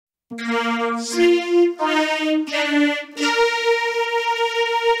C Blanket Games.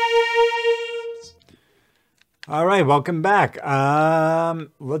 All right, welcome back.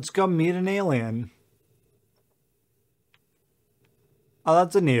 Let's go meet an alien. Oh,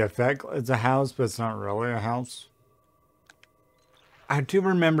 that's a neat effect. It's a house, but it's not really a house. I do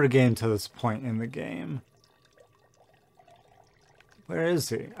remember getting to this point in the game. Where is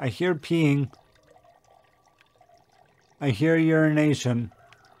he? I hear peeing. I hear urination.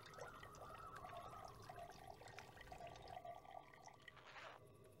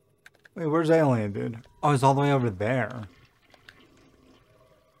 Wait, where's Alien, dude? Oh, he's all the way over there.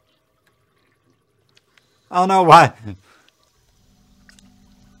 I don't know why.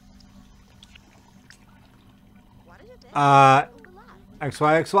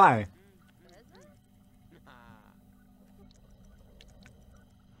 XY.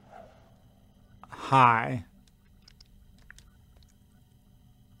 Hi.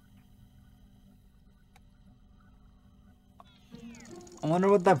 I wonder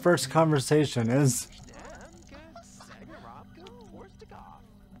what that first conversation is.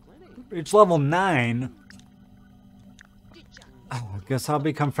 Reach level 9. Oh, I guess I'll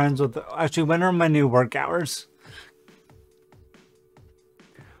become friends with... Actually, when are my new work hours?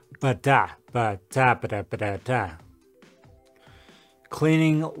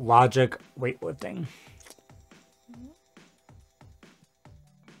 Cleaning, logic, weightlifting.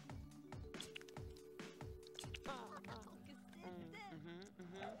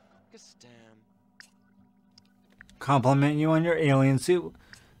 Compliment you on your alien suit.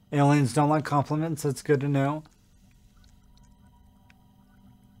 Aliens don't like compliments. That's good to know.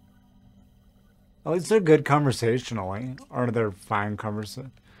 At least they're good conversationally. Or they're fine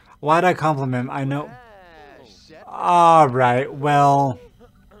conversation. Why'd I compliment? I know. Alright, well.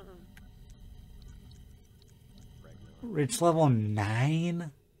 Reach level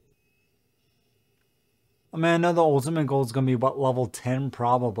 9? I mean, I know the ultimate goal is going to be, what, level 10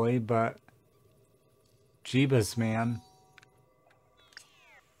 probably, but... Jeebus, man.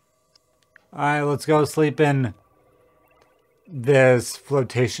 Alright, let's go sleep in this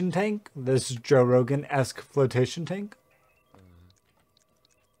flotation tank. This Joe Rogan-esque flotation tank.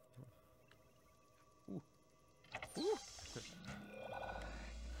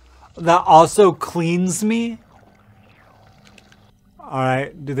 That also cleans me.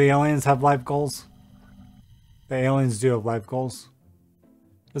 Alright, do the aliens have life goals? The aliens do have life goals.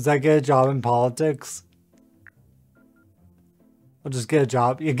 Does that get a job in politics? I'll just get a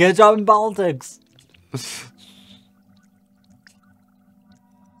job. You get a job in politics.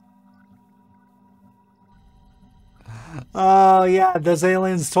 Oh yeah, those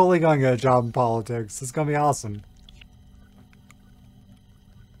aliens totally gonna get a job in politics. It's gonna be awesome.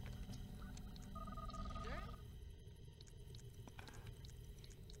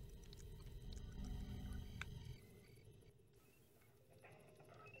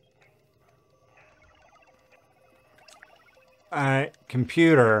 Alright,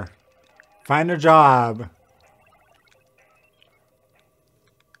 computer. Find a job.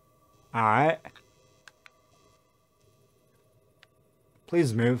 Alright.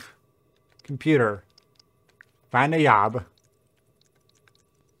 Please move. Computer. Find a job.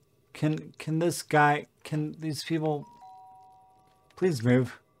 Can this guy, can these people please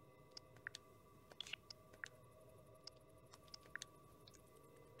move?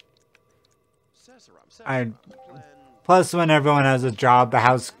 Plus, when everyone has a job, the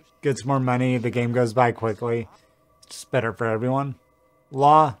house gets more money, the game goes by quickly. It's just better for everyone.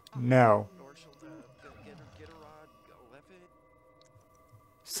 Law? No.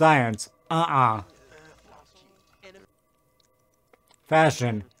 Science?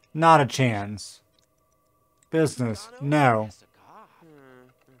 Fashion? Not a chance. Business? No.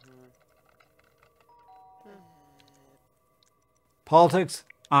 Politics?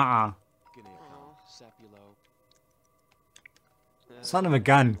 Son of a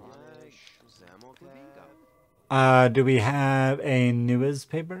gun. Do we have a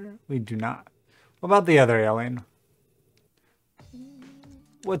newspaper? We do not. What about the other alien?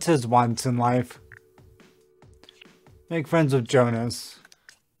 What's his wants in life? Make friends with Jonas.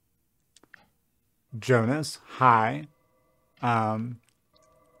 Jonas, hi.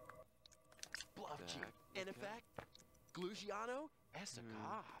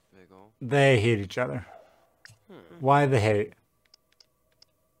 They hate each other. Why the hate?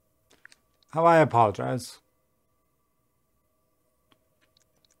 How I apologize.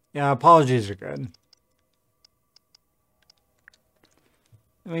 Yeah, apologies are good.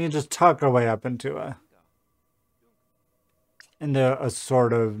 We can just talk our way up into a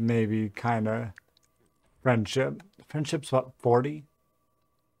sort of maybe kind of friendship. Friendship's what, 40?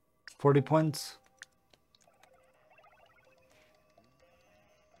 40 points.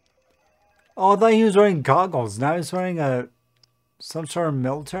 Oh, I thought he was wearing goggles. Now he's wearing some sort of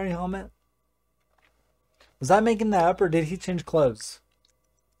military helmet. Was I making that up, or did he change clothes?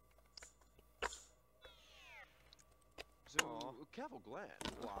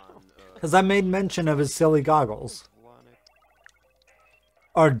 Because I made mention of his silly goggles.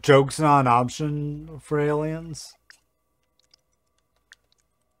 Are jokes not an option for aliens?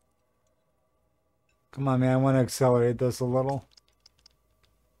 Come on, man. I want to accelerate this a little.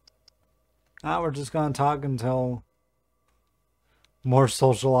 Now we're just going to talk until more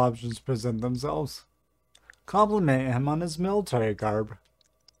social options present themselves. Compliment him on his military garb.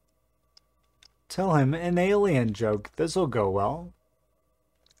 Tell him an alien joke. This'll go well.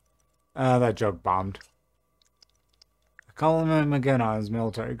 That joke bombed. Compliment him again on his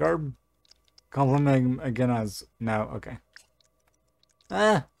military garb. Compliment him again on his... No, okay.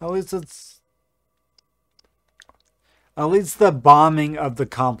 At least it's... At least the bombing of the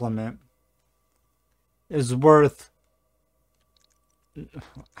compliment is worth...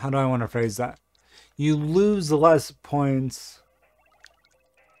 How do I want to phrase that? You lose less points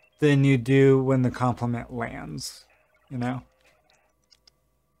than you do when the compliment lands. You know?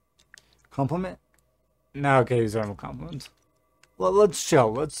 Compliment? No, okay, these aren't compliments. Well, let's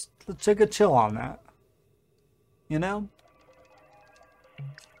chill. Let's take a chill on that. You know?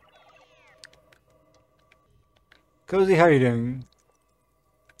 Cozy, how are you doing?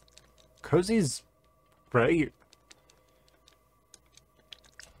 Cozy's great.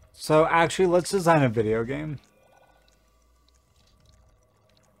 So actually, let's design a video game.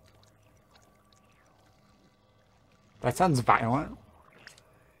 That sounds violent.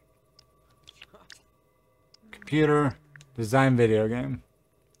 Computer, design video game.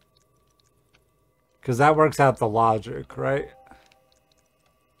 Because that works out the logic, right?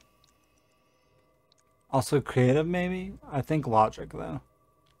 Also creative, maybe? I think logic, though.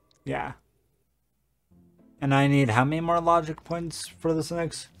 Yeah. And I need how many more logic points for this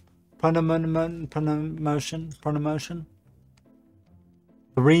next promotion?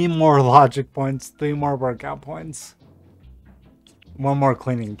 3 more logic points, 3 more workout points. 1 more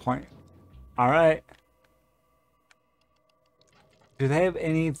cleaning point. Alright. Do they have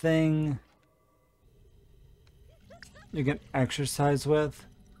anything you can exercise with?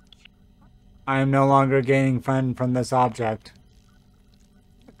 I am no longer gaining fun from this object.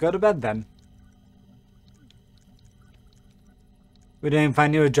 Go to bed then. We didn't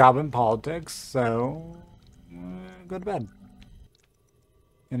find you a job in politics, so go to bed.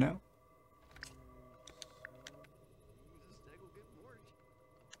 You know?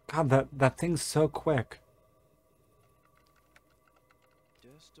 God, that thing's so quick.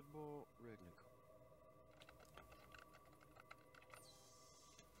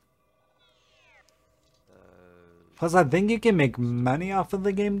 Plus, I think you can make money off of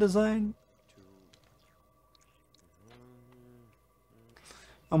the game design.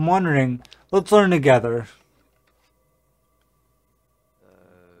 I'm wondering, let's learn together.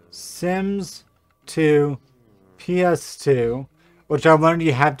 Sims 2, PS2, which I learned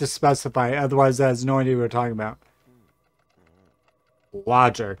you have to specify, otherwise I has no idea what we're talking about.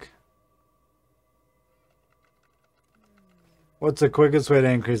 Logic. What's the quickest way to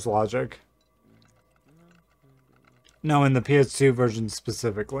increase logic? No, in the PS2 version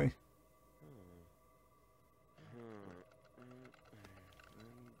specifically.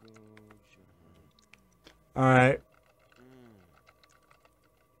 Alright.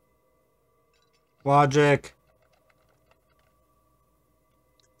 Logic.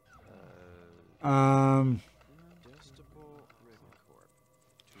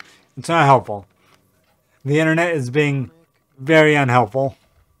 It's not helpful. The internet is being very unhelpful.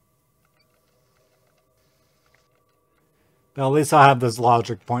 But at least I'll have this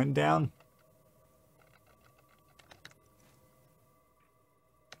logic point down.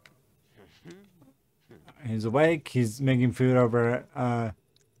 He's awake. He's making food over at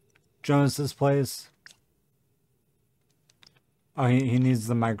Jonas's place. Oh, he needs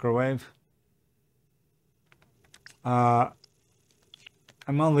the microwave. I'm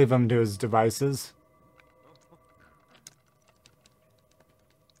gonna leave him to his devices.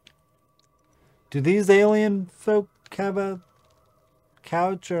 Do these alien folk have a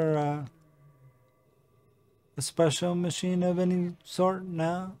couch or a espresso machine of any sort?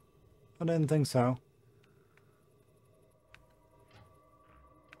 No? I didn't think so.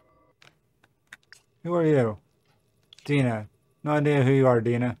 Who are you? Dina. No idea who you are,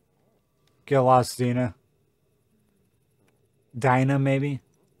 Dina. Get lost, Dina. Dinah, maybe?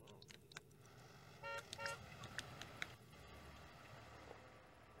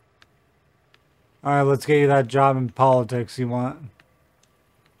 Alright, let's get you that job in politics you want.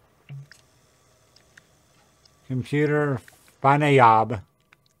 Computer, find a job.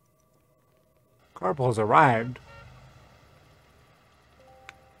 Carpool's arrived.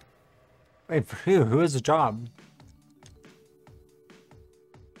 Wait, for who? Who has a job?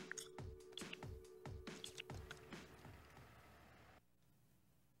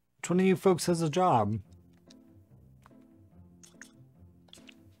 Which one of you folks has a job?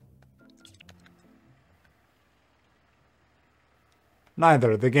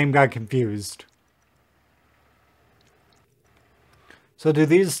 Neither. The game got confused. So do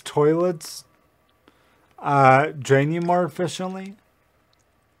these toilets drain you more efficiently?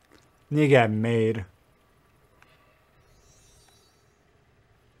 You get made.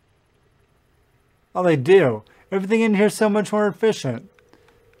 Oh, they do. Everything in here is so much more efficient.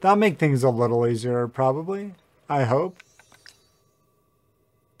 That'll make things a little easier, probably. I hope.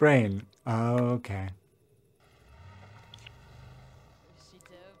 Brain. Okay.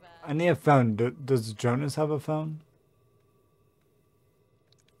 I need a phone. Does Jonas have a phone?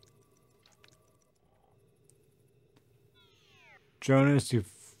 Jonas, you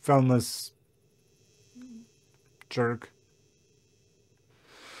phoneless jerk.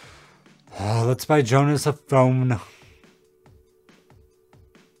 Oh, let's buy Jonas a phone.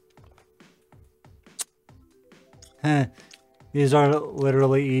 Heh. These are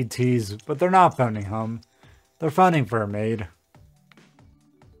literally ETs, but they're not phoning home. They're phoning for a maid.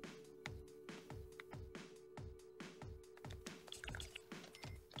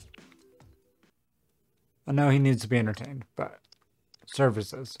 I know he needs to be entertained, but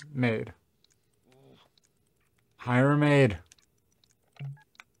services, maid. Hire a maid.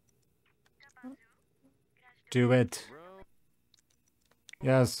 Do it.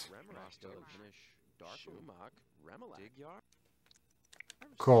 Yes.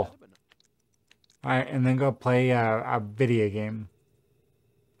 Cool. Alright, and then go play a video game.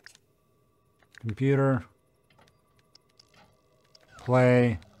 Computer.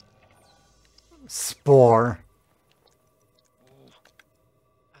 Play. Spore.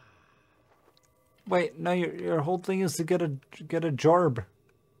 Wait, no, your whole thing is to get a jorb.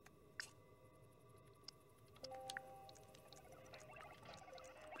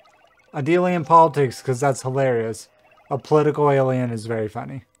 Ideally in politics, because that's hilarious. A political alien is very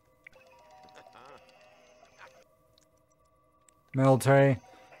funny. Military.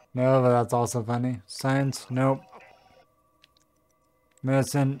 No, but that's also funny. Science. Nope.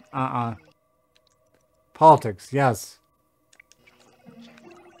 Medicine. Politics. Yes.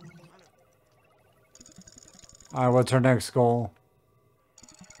 Alright, what's our next goal?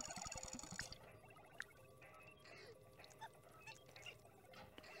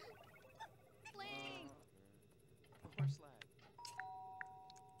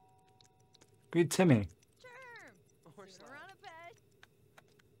 Greet Timmy.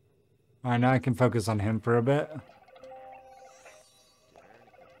 Alright, now I can focus on him for a bit.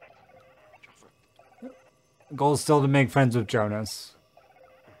 Goal is still to make friends with Jonas.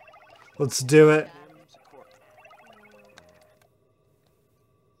 Let's do it.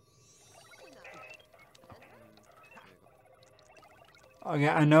 Okay,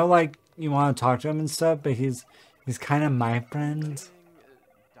 I know like you want to talk to him and stuff, but he's kind of my friend.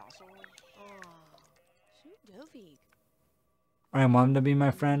 I want him to be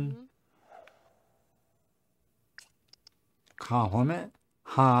my friend. Compliment?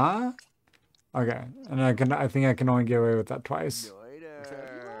 Huh? Okay, and I think I can only get away with that twice.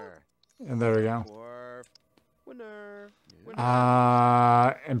 And there we go.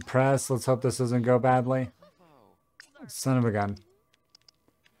 Impress. Let's hope this doesn't go badly. Son of a gun.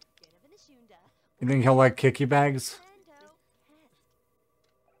 You think he'll like kicky bags?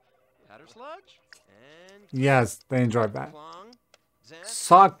 Yes, they enjoyed that.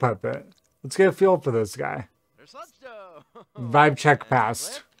 Sock puppet. Let's get a feel for this guy. Vibe check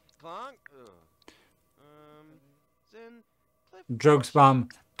passed. Jokes bomb.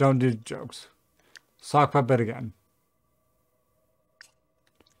 Don't do jokes. Sock puppet again.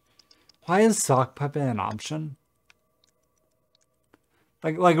 Why is sock puppet an option?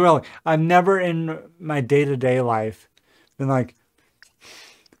 Like really, I've never in my day-to-day life been like,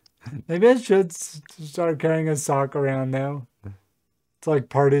 maybe I should start carrying a sock around now. It's like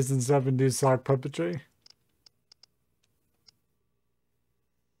parties and stuff and do sock puppetry.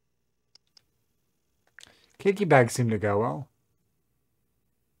 Kicky bags seem to go well.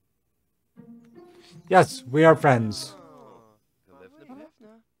 Yes, we are friends.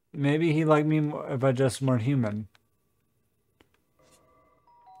 Maybe he liked me if I just weren't human.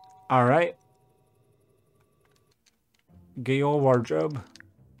 Alright. Get your wardrobe.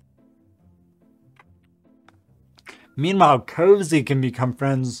 Meanwhile, Cozy can become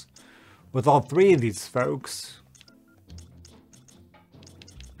friends with all three of these folks.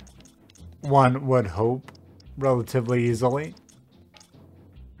 One would hope relatively easily.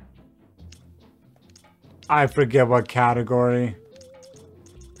 I forget what category.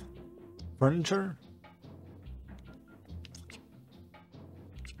 Furniture?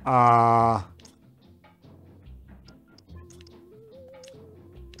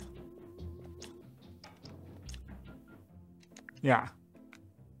 Yeah.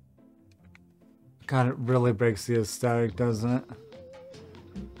 God, it really breaks the aesthetic, doesn't it?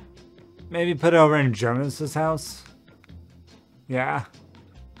 Maybe put it over in Jonas's house? Yeah.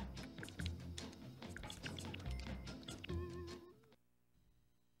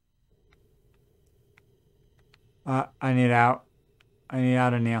 I need out. I need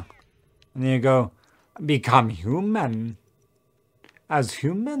out of here. I need to go become human. As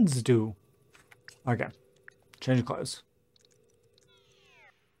humans do. Okay. Change clothes.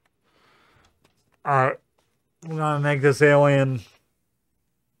 Alright. I'm gonna make this alien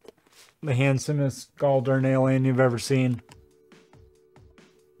the handsomest Galdern alien you've ever seen.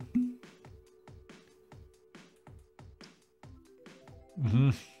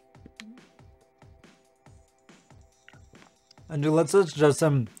 And dude, let's adjust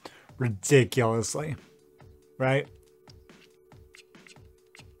him ridiculously. Right?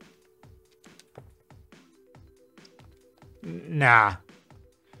 Nah.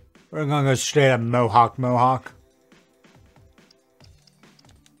 We're gonna go straight up Mohawk.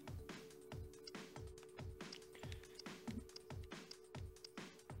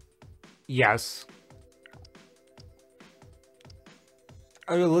 Yes.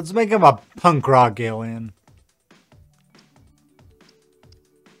 Okay, let's make him a punk rock alien.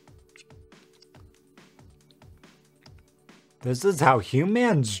 This is how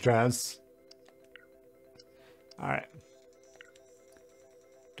humans dress. Alright.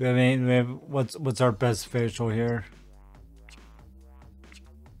 Do we have what's our best facial here?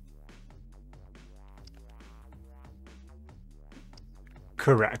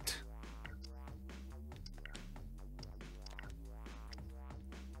 Correct.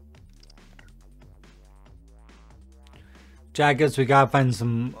 Jackets, we gotta find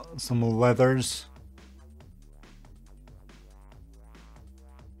some leathers.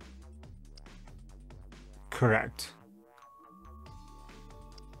 Correct.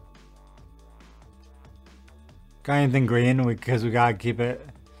 Got anything green? Because we gotta keep it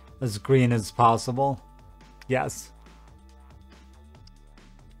as green as possible. Yes.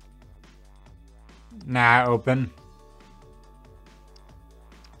 Nah, open.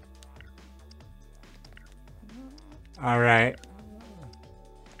 Alright.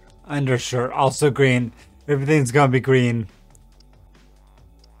 Undershirt, also green. Everything's gonna be green.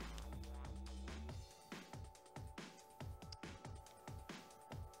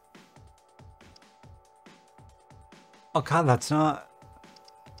 Oh god, that's not...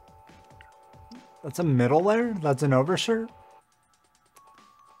 That's a middle layer? That's an overshirt?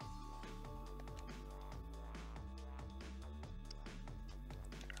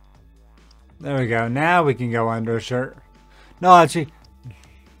 There we go. Now we can go undershirt. No, actually...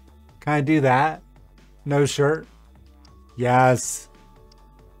 Can I do that? No shirt? Yes.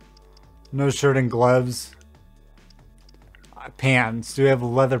 No shirt and gloves. Pants. Do we have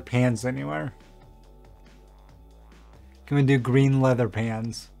leather pants anywhere? Can we do green leather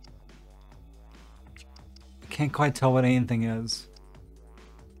pants? I can't quite tell what anything is.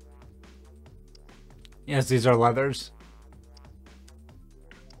 Yes, these are leathers.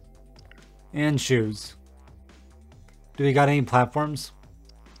 And shoes. Do we got any platforms?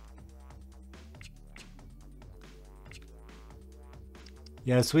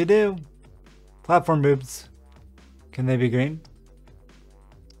 Yes, we do. Platform boobs. Can they be green?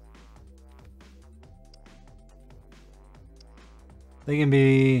 They can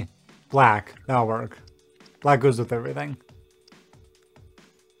be black. That'll work. Black goes with everything.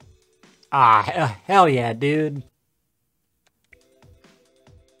 Ah, hell yeah, dude.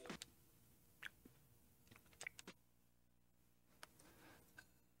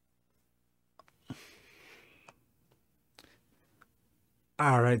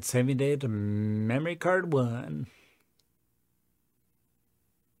 Alright, saving date, memory card 1.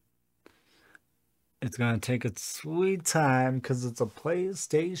 It's gonna take its sweet time because it's a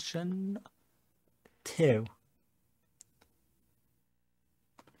PlayStation 2.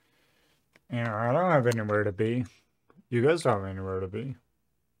 And I don't have anywhere to be. You guys don't have anywhere to be.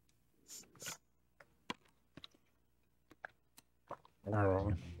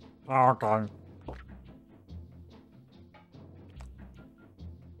 Okay.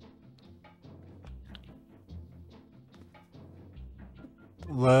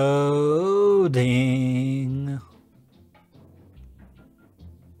 Loading.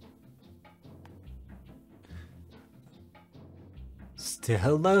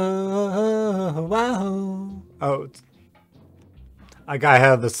 Still low. Wow. Oh, I got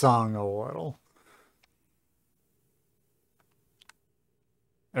ahead of the song a little.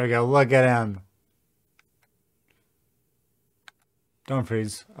 There we go. Look at him. Don't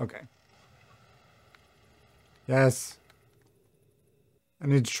freeze. Okay. Yes. I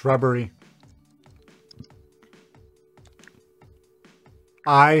need shrubbery.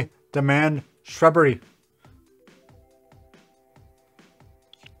 I demand shrubbery.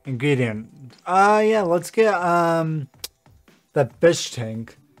 Ingredient. Yeah, let's get the fish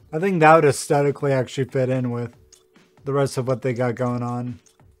tank. I think that would aesthetically actually fit in with the rest of what they got going on.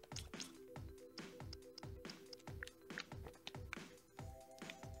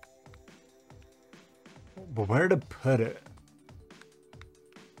 But where to put it?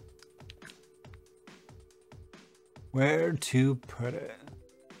 Where to put it?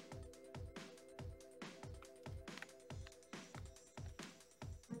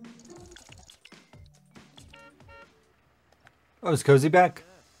 Oh, is Cozy back?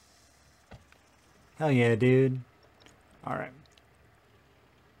 Hell yeah, dude. Alright.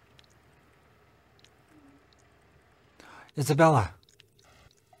 Isabella.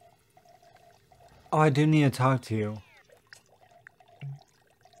 Oh, I do need to talk to you.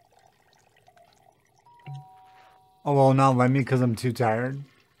 Oh, well, not let me because I'm too tired.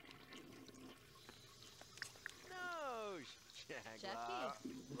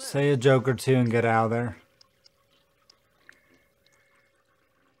 Say a joke or two and get out of there.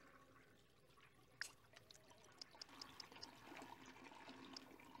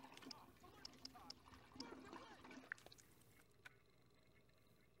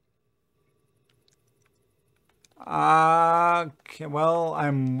 Okay, well,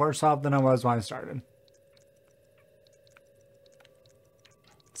 I'm worse off than I was when I started.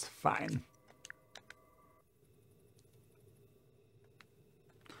 It's fine.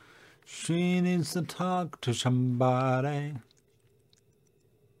 She needs to talk to somebody.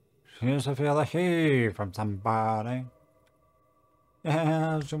 She needs to feel the heat from somebody.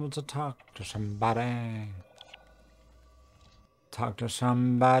 Yeah, she wants to talk to somebody. Talk to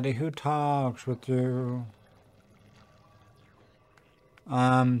somebody who talks with you.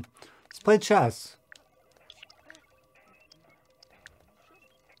 Let's play chess.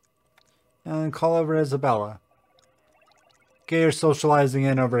 And call over Isabella. Get your socializing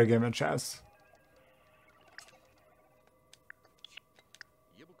in over a game of chess.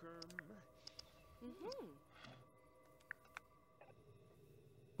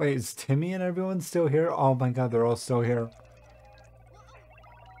 Wait, is Timmy and everyone still here? Oh my god, they're all still here.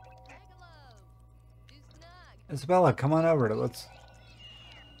 Isabella, come on over. Let's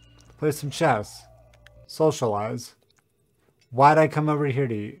play some chess. Socialize. Why'd I come over here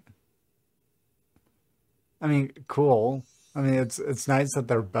to eat? I mean, cool. I mean, it's nice that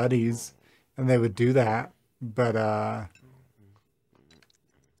they're buddies and they would do that. But,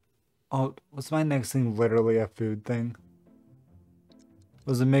 oh, was my next thing literally a food thing?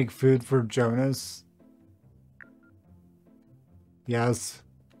 Was it make food for Jonas? Yes.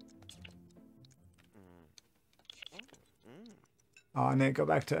 Oh, I need to go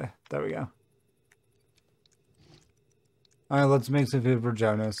back to... There we go. Alright, let's make some food for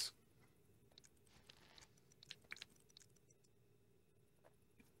Jonas.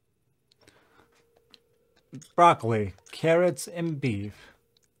 Broccoli, carrots, and beef.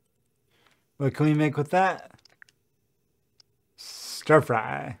 What can we make with that? Stir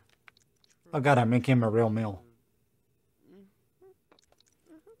fry. Oh god, I'm making him a real meal.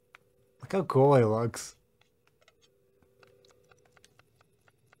 Look how cool he looks.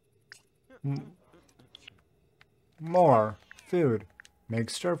 More food.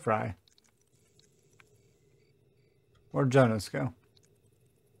 Make stir fry. Where'd Jonas go?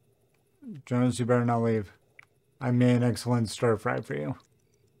 Jonas, you better not leave. I made an excellent stir fry for you.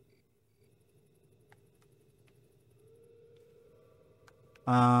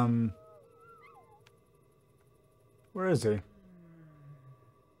 Where is he?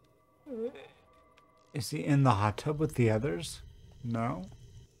 Is he in the hot tub with the others? No.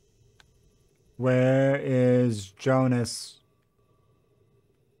 Where is Jonas?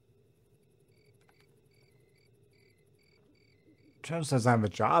 Jonas doesn't have a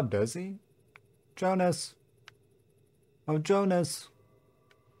job, does he? Jonas. Oh, Jonas.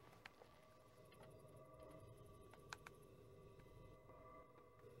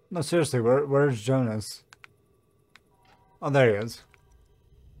 No, seriously, where's Jonas? Oh, there he is.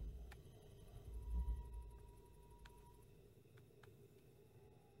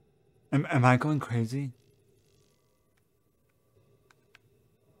 Am I going crazy?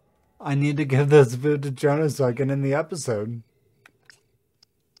 I need to give this food to Jonas so I can end the episode.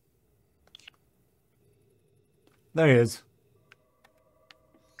 There he is.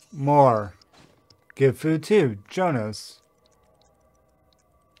 More. Give food to Jonas.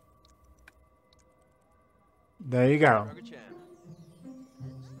 There you go.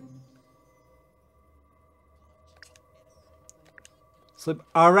 Sleep.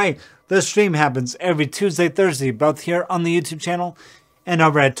 All right. This stream happens every Tuesday, Thursday, both here on the YouTube channel and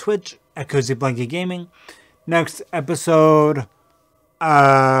over at Twitch at Cozy Blanket Gaming. Next episode,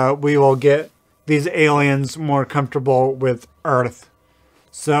 we will get these aliens more comfortable with Earth.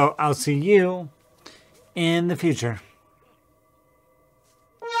 So I'll see you in the future.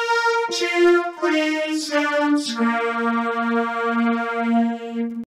 Won't you please subscribe?